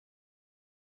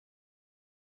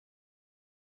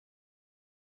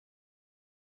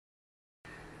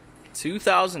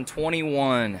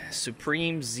2021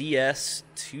 Supreme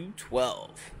ZS212,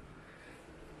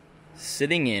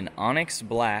 sitting in onyx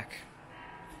black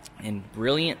and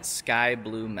brilliant sky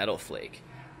blue metal flake.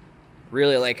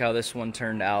 Really like how this one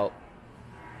turned out.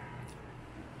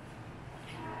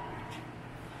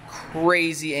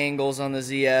 Crazy angles on the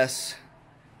ZS,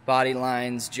 body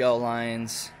lines, gel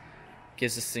lines,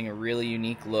 gives this thing a really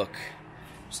unique look.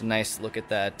 Just a nice look at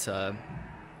that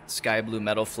sky blue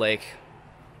metal flake.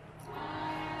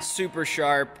 Super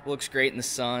sharp, looks great in the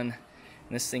sun,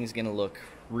 and this thing's gonna look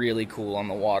really cool on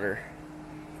the water.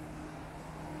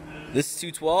 This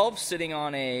 212 sitting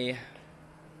on a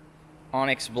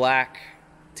onyx black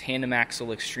tandem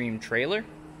axle extreme trailer.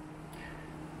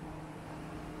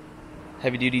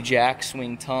 Heavy duty jack,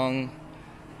 swing tongue,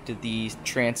 did the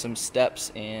transom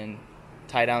steps and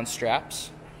tie down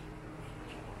straps.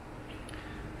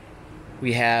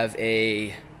 We have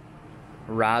a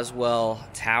Roswell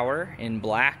tower in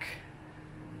black,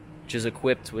 which is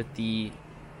equipped with the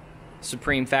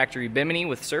Supreme factory bimini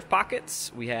with surf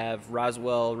pockets. We have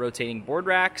Roswell rotating board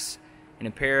racks and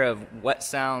a pair of Wet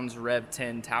Sounds Rev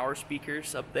 10 tower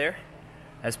speakers up there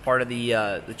as part of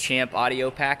the Champ audio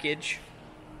package,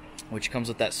 which comes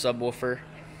with that subwoofer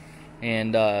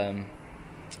and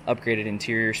upgraded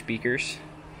interior speakers.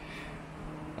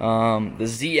 The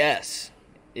ZS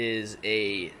is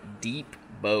a deep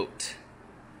boat.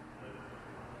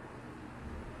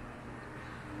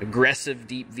 Aggressive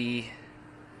deep V,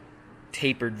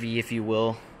 tapered V if you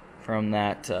will, from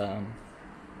that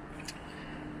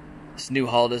this new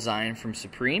hull design from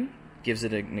Supreme. Gives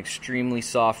it an extremely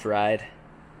soft ride.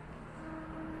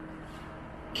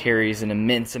 Carries an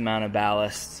immense amount of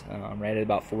ballast, right at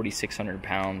about 4,600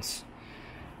 pounds.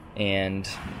 And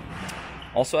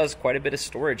also has quite a bit of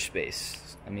storage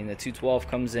space. I mean, the 212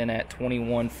 comes in at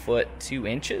 21 foot 2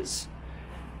 inches.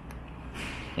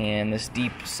 And this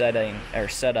deep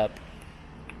setup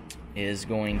is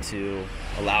going to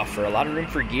allow for a lot of room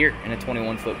for gear in a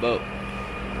 21 foot boat.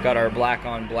 We've got our black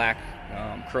on black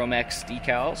Chromex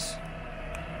decals.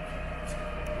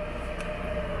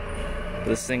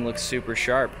 This thing looks super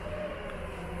sharp.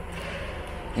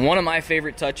 One of my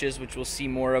favorite touches, which we'll see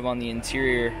more of on the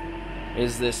interior,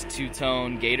 is this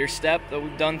two-tone gator step that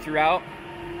we've done throughout.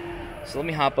 So let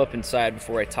me hop up inside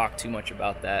before I talk too much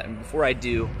about that. And before I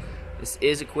do, this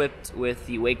is equipped with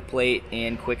the wake plate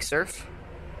and quick surf.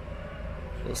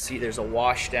 You'll see there's a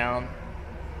wash down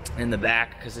in the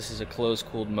back because this is a closed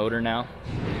cooled motor now.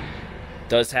 It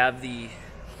does have the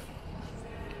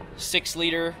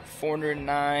 6-liter,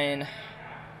 409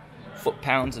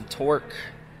 foot-pounds of torque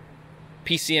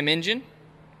PCM engine.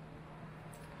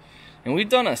 And we've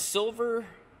done a silver,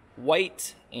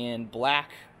 white, and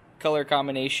black color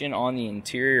combination on the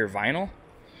interior vinyl.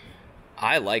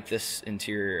 I like this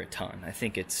interior a ton. I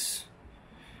think it's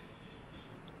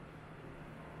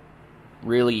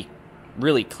really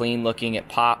clean looking. It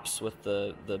pops with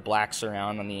the black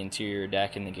surround on the interior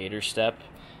deck and the gator step.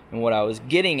 And what I was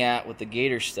getting at with the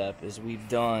gator step is we've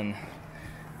done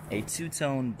a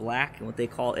two-tone black and what they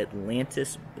call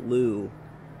Atlantis blue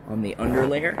on the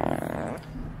underlayer.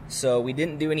 So we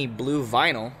didn't do any blue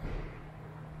vinyl,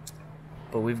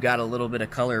 but we've got a little bit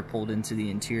of color pulled into the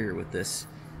interior with this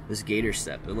gator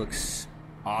step. It looks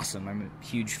awesome. I'm a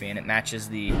huge fan. It matches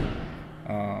the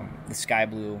sky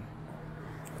blue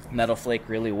metal flake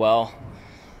really well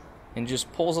and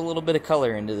just pulls a little bit of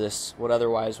color into this what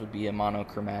otherwise would be a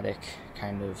monochromatic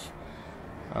kind of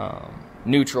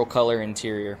neutral color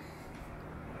interior.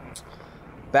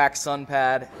 Back sun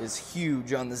pad is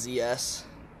huge on the ZS.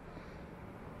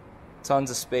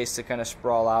 Tons of space to kind of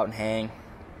sprawl out and hang.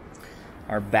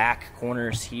 Our back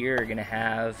corners here are going to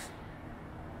have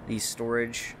these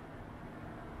storage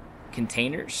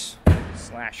containers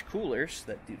 / coolers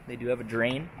that they do have a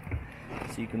drain,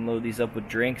 so you can load these up with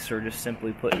drinks or just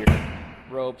simply put your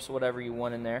ropes, whatever you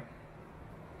want in there.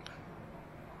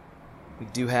 We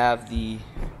do have the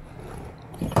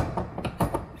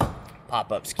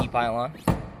pop-up ski pylon.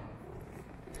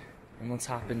 And let's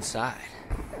hop inside.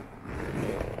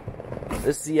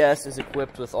 This ZS is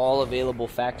equipped with all available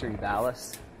factory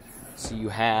ballast. So you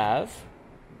have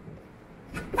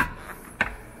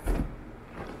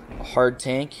a hard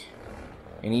tank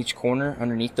in each corner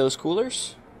underneath those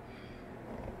coolers.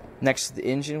 Next to the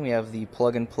engine, we have the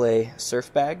plug-and-play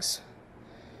surf bags.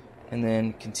 And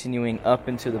then continuing up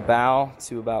into the bow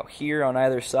to about here on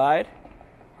either side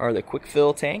are the quick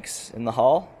fill tanks in the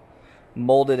hull,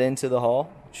 molded into the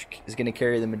hull, which is going to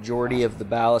carry the majority of the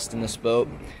ballast in this boat.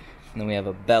 And then we have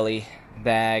a belly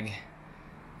bag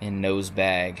and nose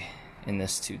bag in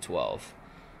this 212.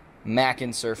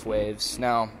 Mackin surf waves.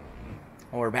 Now,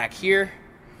 while we're back here,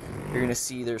 you're going to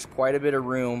see there's quite a bit of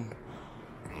room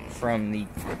from the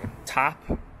top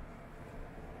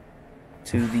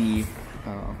to the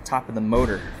top of the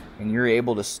motor, and you're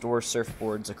able to store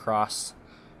surfboards across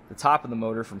the top of the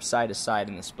motor from side to side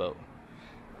in this boat,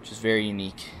 which is very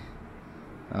unique.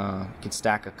 You can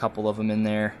stack a couple of them in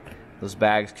there. Those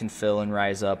bags can fill and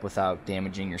rise up without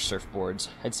damaging your surfboards.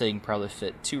 I'd say you can probably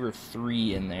fit 2 or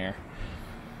 3 in there,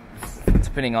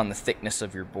 depending on the thickness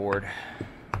of your board.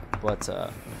 But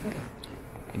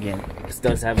again, this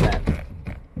does have that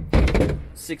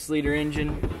 6-liter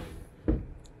engine,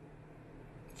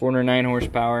 409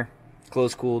 horsepower,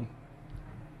 close cooled.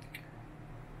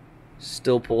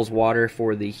 Still pulls water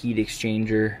for the heat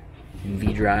exchanger and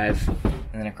V-drive.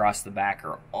 And then across the back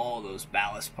are all those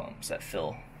ballast pumps that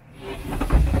fill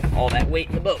all that weight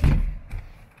in the boat.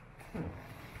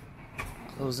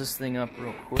 Close this thing up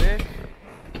real quick.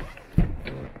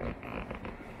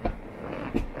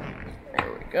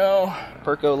 There we go.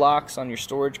 Perco locks on your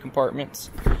storage compartments.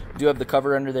 You do have the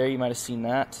cover under there, you might have seen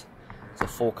that. It's a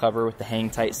full cover with the hang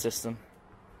tight system.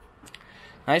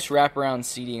 Nice wraparound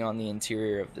seating on the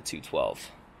interior of the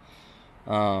 212.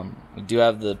 We do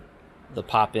have the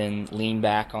pop-in lean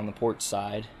back on the port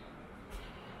side.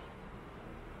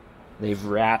 They've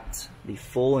wrapped the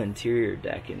full interior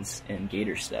deck in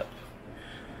gator step.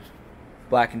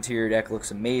 Black interior deck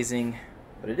looks amazing,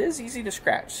 but it is easy to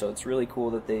scratch, so it's really cool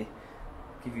that they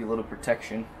give you a little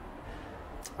protection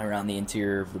around the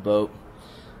interior of the boat.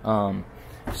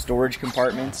 Storage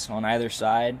compartments on either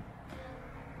side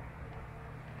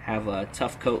have a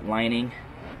tough coat lining,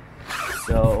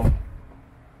 so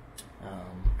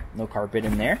no carpet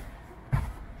in there.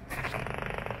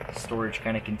 Storage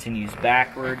kind of continues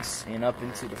backwards and up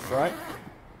into the front.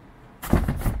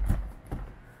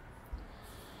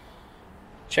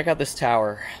 Check out this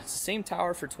tower. It's the same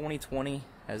tower for 2020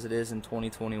 as it is in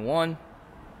 2021.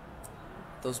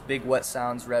 Those big wet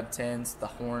sounds, Rev 10s, the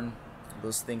horn,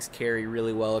 those things carry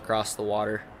really well across the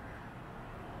water.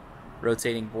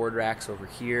 Rotating board racks over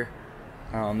here.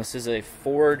 This is a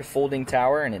Ford folding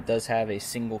tower, and it does have a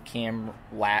single cam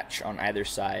latch on either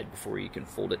side before you can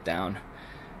fold it down.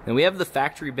 Then we have the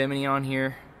factory bimini on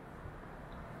here.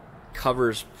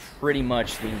 Covers pretty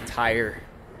much the entire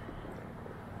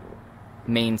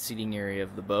main seating area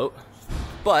of the boat.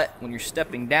 But when you're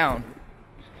stepping down,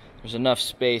 there's enough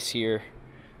space here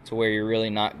to where you're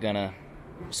really not gonna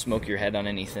smoke your head on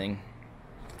anything,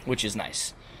 which is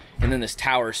nice. And then this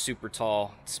tower is super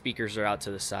tall. Speakers are out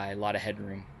to the side, a lot of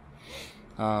headroom.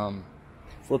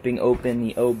 Flipping open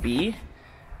the OB,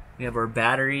 we have our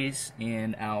batteries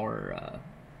and our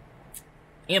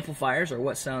amplifiers, our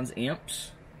What Sounds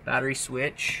amps. Battery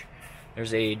switch.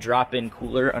 There's a drop-in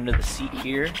cooler under the seat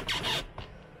here.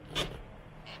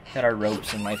 Got our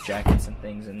ropes and life jackets and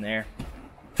things in there.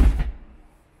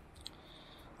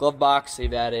 Glove box,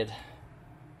 they've added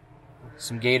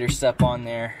some gator step on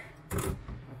there.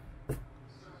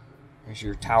 There's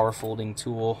your tower folding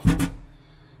tool,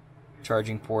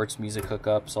 charging ports, music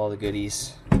hookups, all the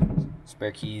goodies,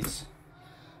 spare keys.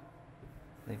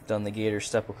 They've done the gator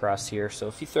step across here, so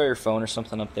if you throw your phone or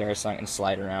something up there, it's not going to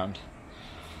slide around.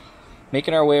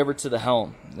 Making our way over to the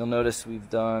helm, you'll notice we've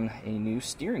done a new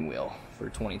steering wheel for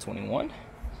 2021.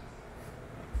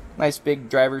 Nice big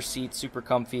driver's seat, super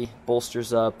comfy,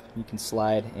 bolsters up, you can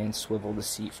slide and swivel the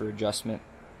seat for adjustment.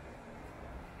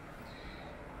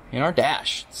 And our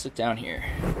dash, sit down here.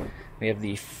 We have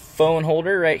the phone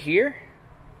holder right here.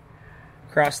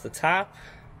 Across the top,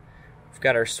 we've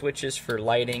got our switches for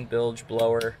lighting, bilge,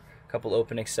 blower, a couple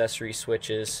open accessory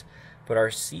switches. But our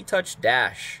C-Touch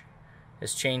dash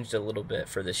has changed a little bit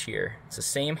for this year. It's the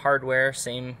same hardware,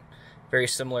 same very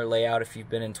similar layout if you've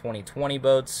been in 2020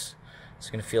 boats. It's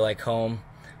gonna feel like home.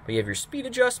 But you have your speed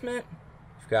adjustment,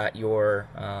 you've got your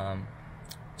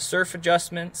surf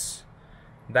adjustments,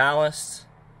 ballast.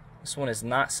 This one is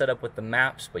not set up with the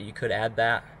maps, but you could add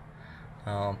that.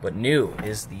 But new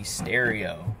is the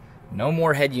stereo. No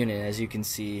more head unit, as you can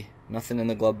see. Nothing in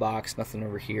the glove box, nothing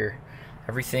over here.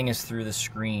 Everything is through the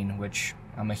screen, which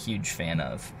I'm a huge fan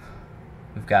of.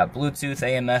 We've got Bluetooth,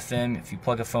 AM, FM. If you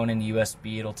plug a phone into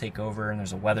USB, it'll take over, and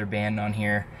there's a weather band on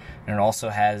here. And it also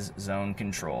has zone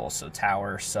control, so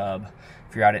tower, sub.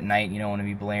 If you're out at night and you don't want to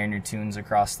be blaring your tunes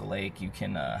across the lake, you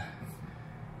can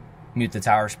mute the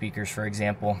tower speakers, for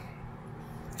example.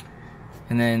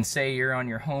 And then say you're on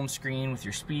your home screen with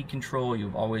your speed control,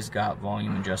 you've always got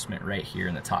volume adjustment right here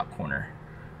in the top corner.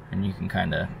 And you can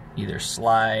kind of either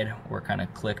slide or kind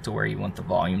of click to where you want the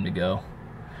volume to go.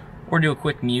 Or do a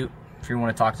quick mute if you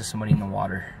want to talk to somebody in the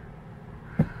water.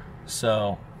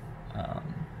 So,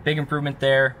 big improvement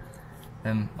there.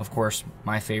 And of course,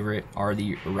 my favorite are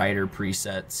the rider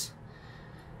presets.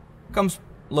 Comes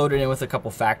loaded in with a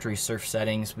couple factory surf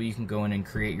settings, but you can go in and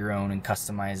create your own and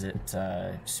customize it.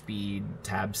 Speed,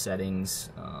 tab settings,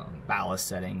 ballast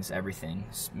settings, everything.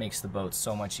 Makes the boat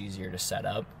so much easier to set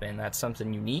up, and that's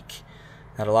something unique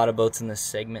that a lot of boats in this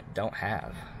segment don't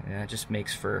have. And it just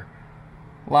makes for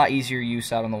a lot easier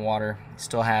use out on the water.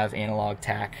 Still have analog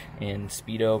tack and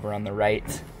speedo over on the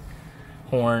right.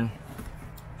 Horn.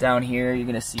 Down here you're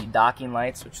going to see docking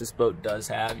lights, which this boat does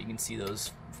have. You can see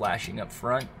those flashing up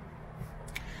front.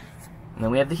 And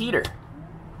then we have the heater.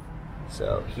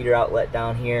 So heater outlet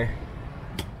down here,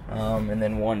 and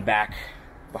then one back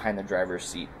behind the driver's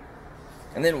seat.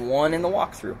 And then one in the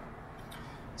walkthrough.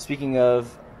 Speaking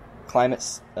of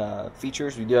climate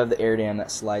features, we do have the air dam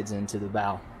that slides into the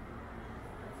bow.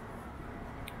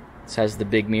 This has the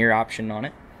big mirror option on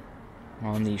it,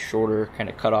 on the shorter kind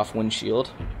of cut-off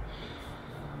windshield.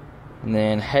 And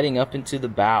then heading up into the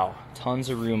bow, tons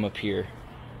of room up here.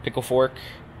 Pickle fork,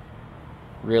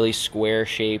 really square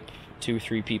shape.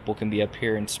 2-3 people can be up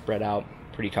here and spread out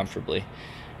pretty comfortably.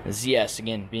 The ZS,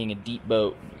 again, being a deep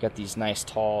boat, you've got these nice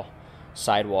tall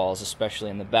sidewalls, especially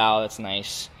in the bow. That's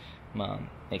nice.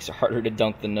 Makes it harder to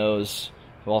dunk the nose.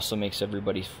 It also makes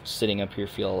everybody sitting up here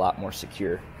feel a lot more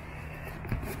secure.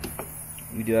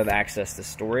 We do have access to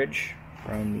storage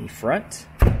from the front.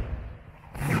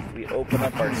 If we open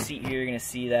up our seat here, you're going to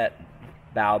see that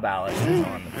bow ballast is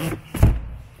on the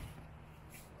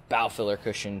bow filler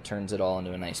cushion. Turns it all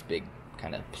into a nice big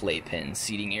kind of playpen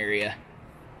seating area.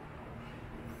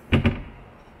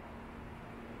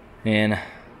 And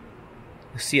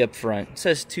you'll see up front, it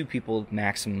says 2 people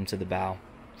maximum to the bow.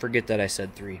 Forget that I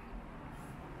said 3.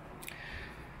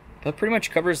 But pretty much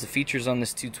covers the features on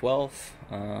this 212.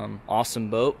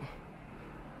 Awesome boat.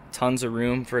 Tons of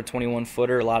room for a 21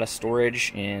 footer, a lot of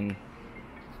storage, and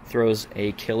throws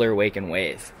a killer wake and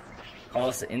wave. Call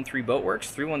us at N3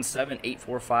 Boatworks,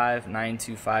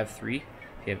 317-845-9253 if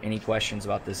you have any questions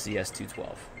about this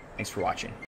ZS212. Thanks for watching.